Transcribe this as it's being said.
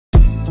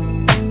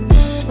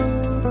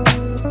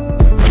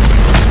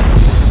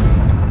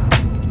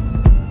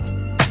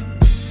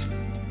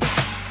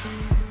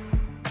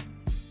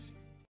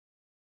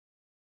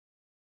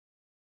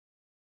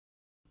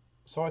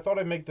So I thought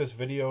I'd make this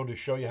video to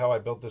show you how I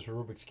built this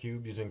Rubik's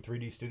Cube using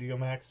 3D Studio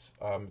Max.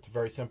 It's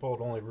very simple.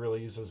 It only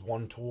really uses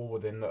one tool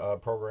within the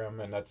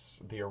program, and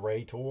that's the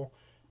array tool.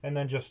 And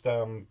then just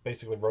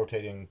basically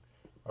rotating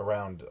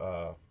around,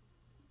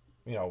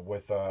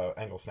 with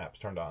angle snaps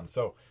turned on.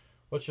 So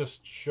let's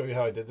just show you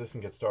how I did this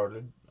and get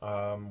started.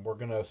 We're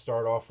going to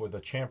start off with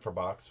a chamfer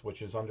box,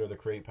 which is under the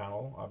Create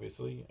panel,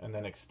 obviously. And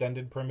then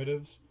extended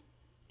primitives.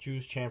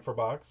 Choose chamfer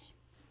box.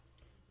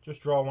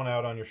 Just draw one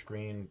out on your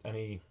screen,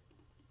 any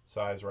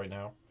size right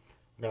now.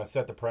 I'm going to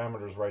set the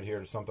parameters right here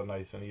to something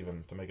nice and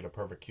even to make it a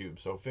perfect cube.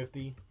 So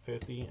 50,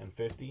 50, and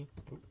 50.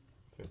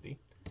 50,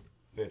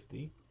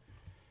 50.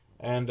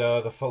 And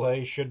the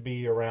fillet should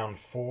be around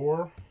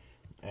 4,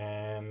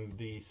 and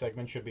the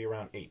segment should be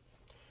around 8.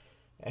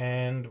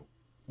 And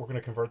we're going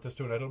to convert this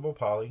to an editable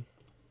poly.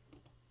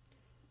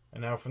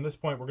 And now from this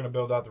point, we're going to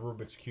build out the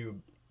Rubik's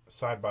Cube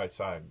side by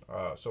side.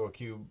 So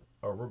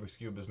a Rubik's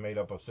Cube is made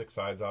up of 6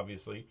 sides,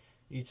 obviously.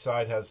 Each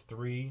side has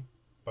 3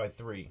 by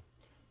 3.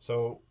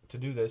 So to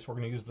do this, we're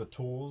going to use the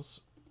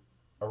Tools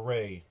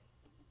Array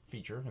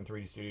feature in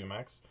 3D Studio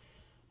Max.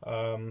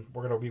 We're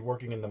going to be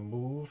working in the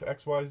Move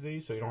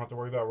XYZ, so you don't have to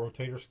worry about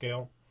rotate or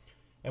scale.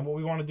 And what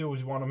we want to do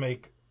is we want to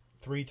make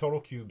 3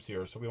 total cubes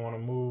here. So we want to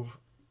move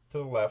to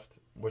the left,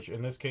 which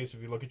in this case,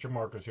 if you look at your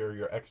markers here,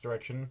 your X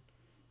direction,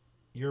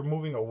 you're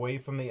moving away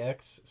from the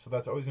X, so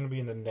that's always going to be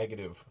in the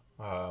negative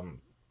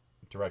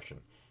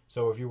direction.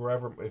 So if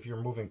you're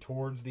moving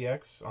towards the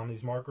X on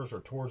these markers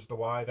or towards the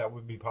Y, that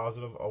would be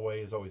positive.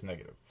 Away is always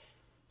negative.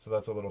 So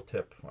that's a little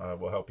tip.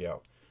 Will help you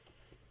out.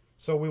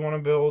 So we want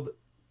to build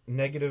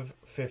negative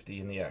 50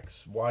 in the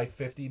X. Why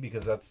 50?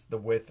 Because that's the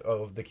width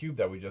of the cube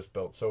that we just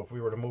built. So if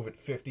we were to move it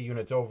 50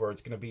 units over,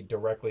 it's going to be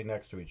directly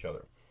next to each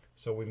other.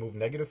 So we move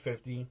negative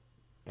 50,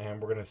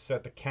 and we're going to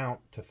set the count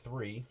to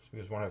 3,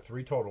 because we want to have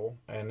 3 total.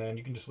 And then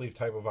you can just leave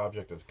type of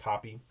object as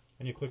copy,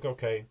 and you click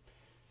OK.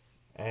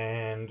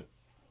 And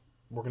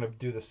we're going to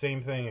do the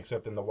same thing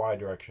except in the Y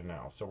direction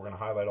now. So we're going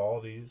to highlight all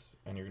of these,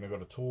 and you're going to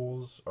go to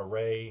Tools,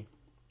 Array.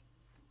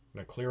 I'm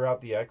going to clear out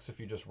the X. If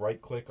you just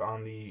right click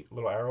on the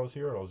little arrows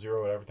here, it'll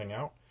zero everything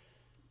out.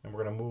 And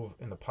we're going to move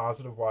in the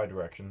positive Y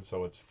direction,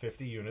 so it's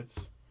 50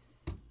 units.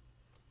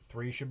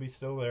 3 should be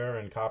still there,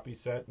 and copy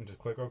set, and just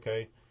click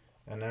OK.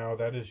 And now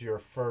that is your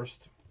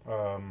first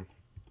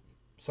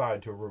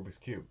side to a Rubik's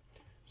Cube.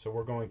 So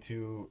we're going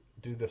to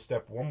do this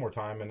step one more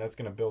time, and that's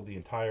going to build the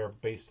entire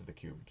base of the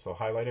cube. So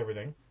highlight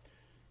everything.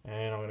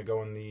 And I'm going to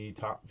go in the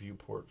top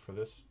viewport for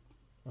this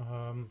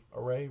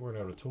array. We're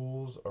going to go to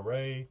Tools,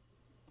 Array,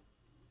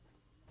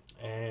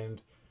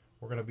 and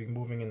we're going to be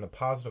moving in the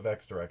positive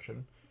X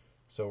direction.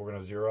 So we're going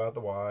to zero out the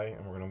Y,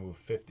 and we're going to move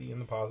 50 in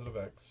the positive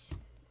X,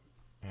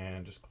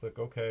 and just click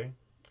OK.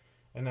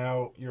 And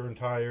now your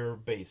entire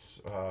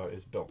base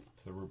is built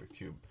to the Rubik's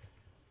Cube.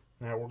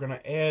 Now we're going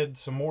to add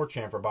some more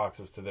chamfer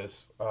boxes to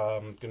this.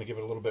 Going to give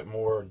it a little bit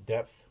more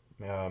depth,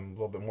 a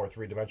little bit more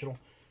three-dimensional.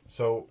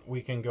 So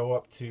we can go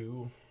up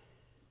to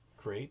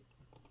Create,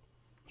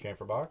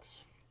 Chamfer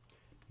Box.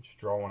 Just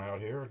draw one out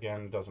here.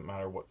 Again, doesn't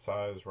matter what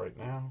size right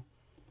now,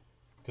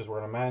 because we're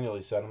going to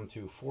manually set them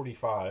to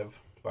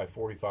 45 by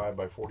 45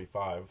 by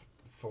 45.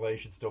 Fillet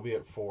should still be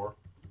at 4,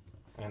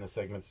 and the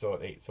segment's still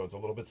at 8, so it's a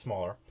little bit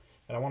smaller.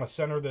 And I want to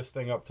center this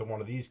thing up to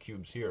one of these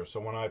cubes here. So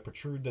when I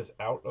protrude this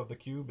out of the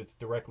cube, it's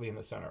directly in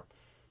the center.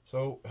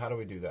 So how do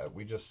we do that?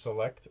 We just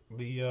select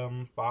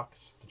the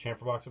box, the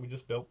chamfer box that we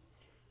just built.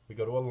 We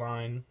go to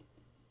Align,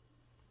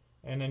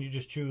 and then you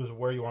just choose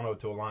where you want it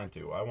to align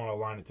to. I want to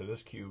align it to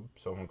this cube,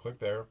 so I'm going to click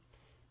there.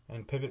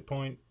 And pivot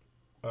point,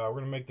 we're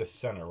going to make this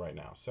center right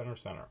now. Center,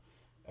 center.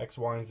 X,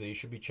 Y, and Z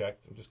should be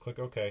checked. And just click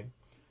OK.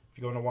 If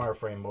you go into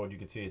wireframe mode, you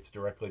can see it's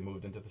directly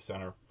moved into the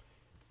center.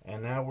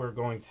 And now we're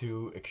going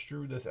to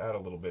extrude this out a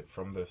little bit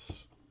from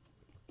this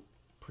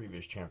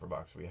previous chamfer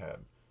box we had.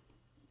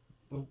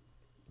 Oop,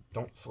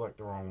 don't select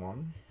the wrong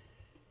one.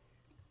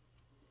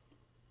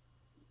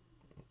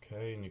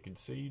 Okay, and you can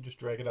see, just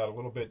drag it out a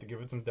little bit to give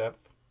it some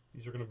depth.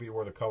 These are going to be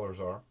where the colors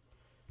are.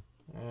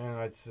 And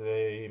I'd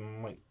say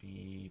might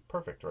be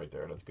perfect right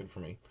there. That's good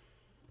for me.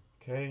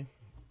 Okay.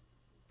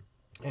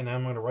 And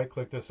I'm going to right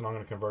click this and I'm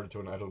going to convert it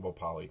to an editable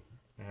poly.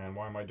 And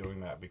why am I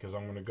doing that? Because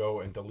I'm going to go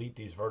and delete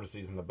these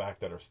vertices in the back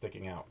that are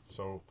sticking out.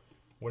 So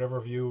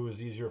whatever view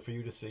is easier for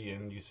you to see,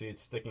 and you see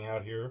it's sticking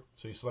out here.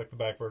 So you select the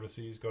back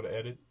vertices, go to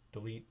Edit,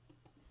 Delete,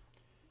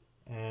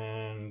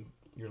 and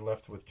you're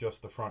left with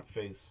just the front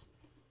face,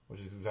 which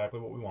is exactly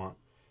what we want.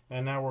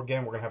 And now we're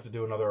going to have to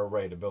do another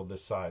array to build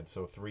this side.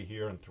 So 3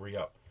 here and 3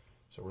 up.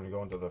 So we're going to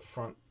go into the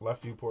front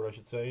left viewport, I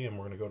should say, and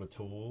we're going to go to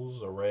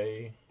Tools,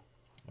 Array,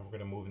 and we're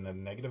going to move in the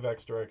negative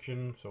X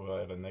direction. So we'll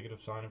add a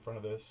negative sign in front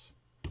of this.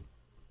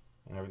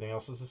 And everything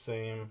else is the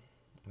same.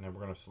 And then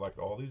we're going to select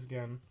all these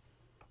again.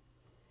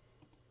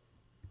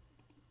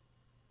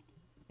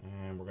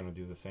 And we're going to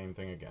do the same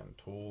thing again.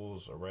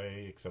 Tools,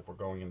 Array, except we're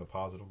going in the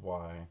positive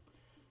Y.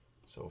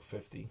 So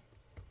 50.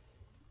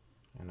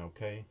 And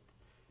OK.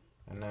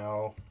 And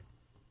now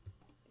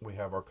we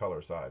have our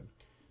color side.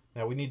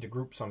 Now we need to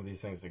group some of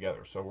these things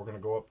together. So we're going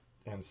to go up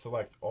and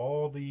select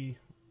all the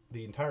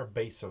the entire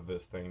base of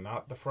this thing,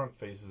 not the front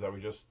faces that we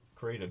just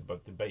created,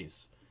 but the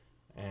base.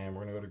 And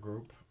we're going to go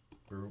to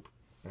group,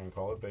 and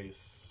call it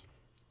base.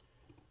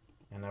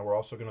 And now we're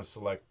also going to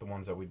select the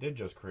ones that we did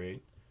just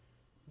create,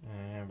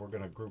 and we're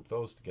going to group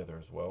those together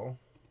as well.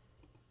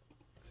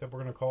 Except we're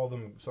going to call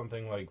them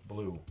something like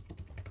blue.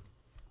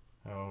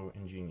 How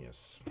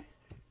ingenious.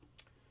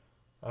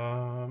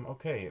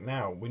 Okay,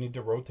 now we need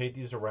to rotate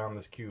these around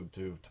this cube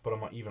to put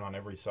them even on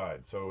every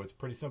side. So it's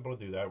pretty simple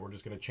to do that. We're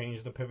just going to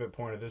change the pivot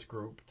point of this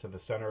group to the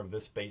center of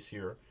this space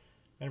here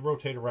and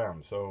rotate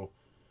around. So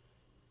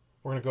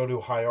we're going to go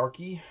to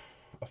hierarchy,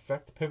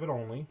 effect pivot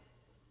only,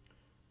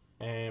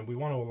 and we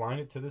want to align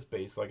it to this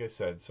base like I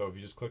said. So if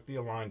you just click the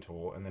align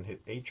tool and then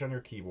hit H on your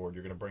keyboard,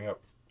 you're going to bring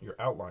up your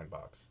outline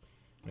box.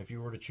 And if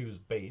you were to choose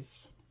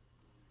base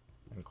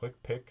and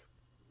click pick,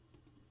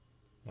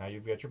 now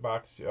you've got your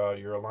box,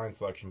 your align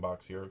selection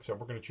box here, except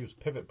we're going to choose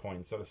pivot point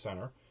instead of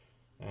center.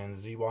 And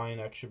Z, Y, and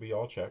X should be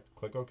all checked.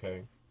 Click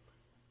OK.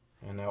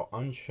 And now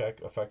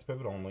uncheck effect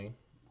pivot only.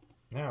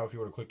 Now if you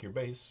were to click your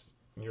base,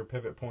 your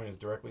pivot point is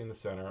directly in the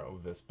center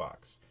of this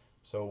box.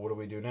 So what do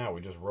we do now?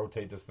 We just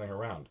rotate this thing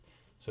around.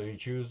 So you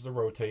choose the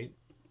rotate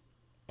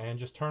and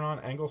just turn on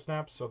angle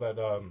snaps so that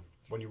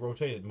when you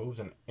rotate it moves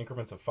in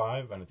increments of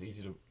 5 and it's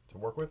easy to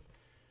work with.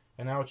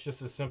 And now it's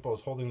just as simple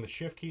as holding the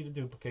shift key to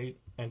duplicate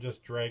and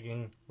just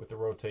dragging with the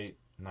rotate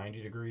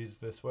 90 degrees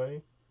this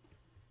way.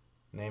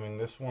 Naming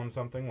this one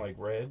something like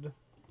red.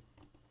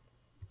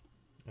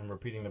 And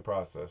repeating the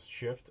process.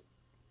 Shift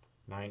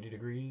 90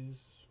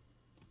 degrees.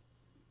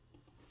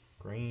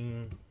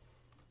 Green.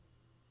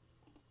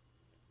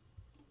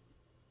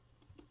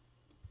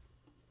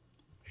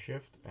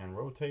 Shift and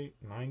rotate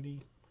 90.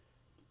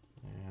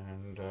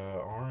 And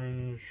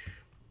orange.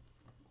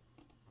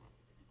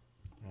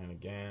 And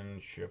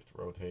again, shift,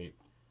 rotate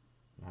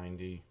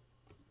 90.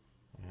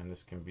 And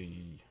this can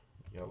be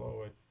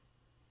yellow, I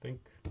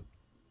think.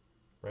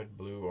 Red,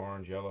 blue,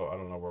 orange, yellow. I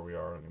don't know where we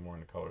are anymore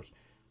in the colors.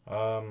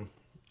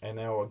 And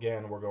now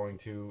again, we're going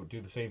to do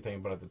the same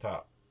thing, but at the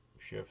top.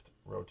 Shift,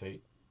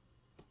 rotate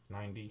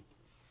 90.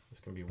 This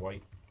can be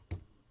white.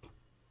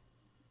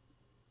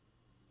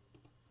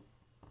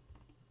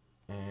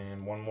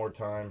 And one more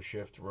time,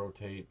 shift,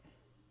 rotate,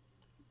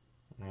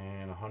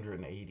 and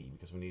 180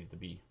 because we need it to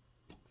be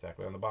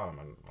exactly on the bottom,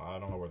 and I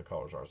don't know where the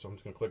colors are, so I'm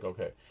just going to click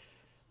OK.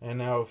 And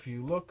now if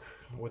you look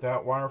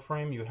without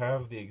wireframe, you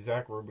have the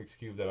exact Rubik's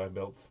Cube that I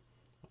built.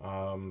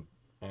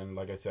 And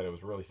like I said, it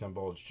was really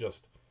simple. It's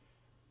just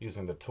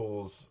using the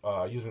tools,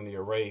 using the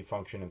array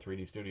function in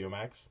 3D Studio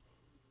Max.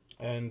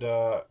 And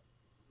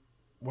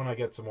when I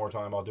get some more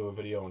time, I'll do a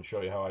video and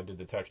show you how I did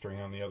the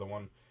texturing on the other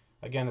one.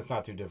 Again, it's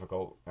not too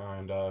difficult,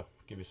 and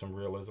give you some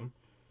realism.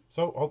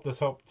 So hope this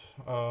helped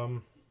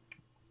learn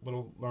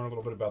a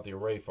little bit about the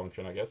array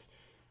function, I guess.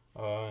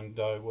 And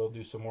I will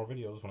do some more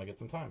videos when I get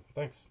some time.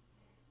 Thanks.